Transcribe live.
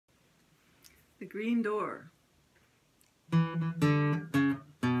The Green Door.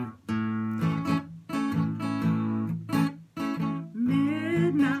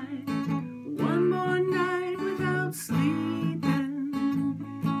 Midnight, one more night without sleeping,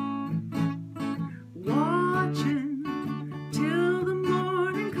 watching till the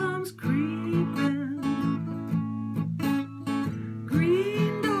morning comes creeping.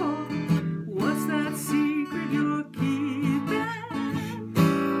 Green door, what's that secret you're keeping?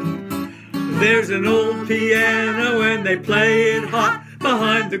 There's an old piano and they play it hot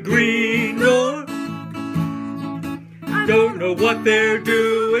behind the green door. Don't know what they're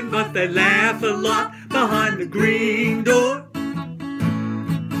doing, but they laugh a lot behind the green door.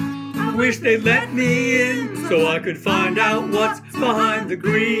 I wish they'd let me in so I could find out what's behind the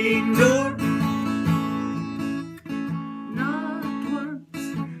green door. Not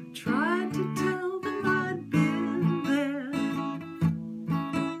once tried to tell them I'd been there.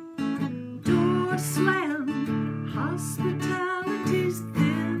 Door slammed, hospitality's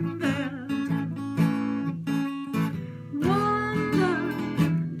thin there. Wonder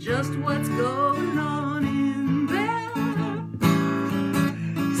just what's going on in there.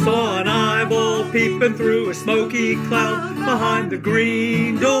 Saw an eyeball peeping through a smoky cloud behind the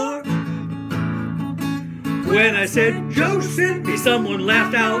green door. When I said, "Joe sent me," someone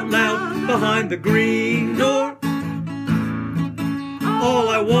laughed out loud behind the green door. All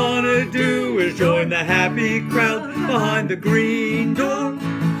I want to do is join the happy crowd behind the green door.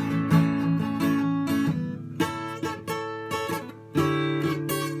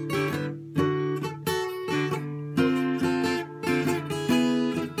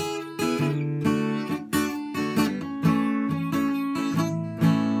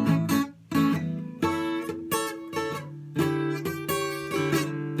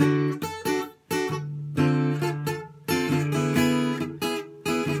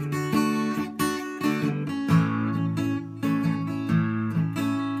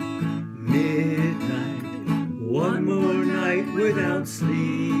 Midnight, one more night without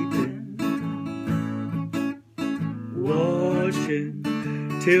sleeping, watching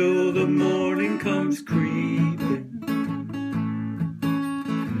till the morning comes creeping.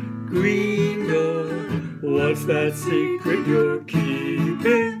 Green door, what's that secret you're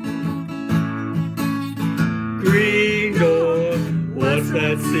keeping? Green door, what's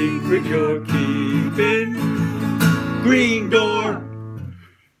that secret you're keeping? Green door.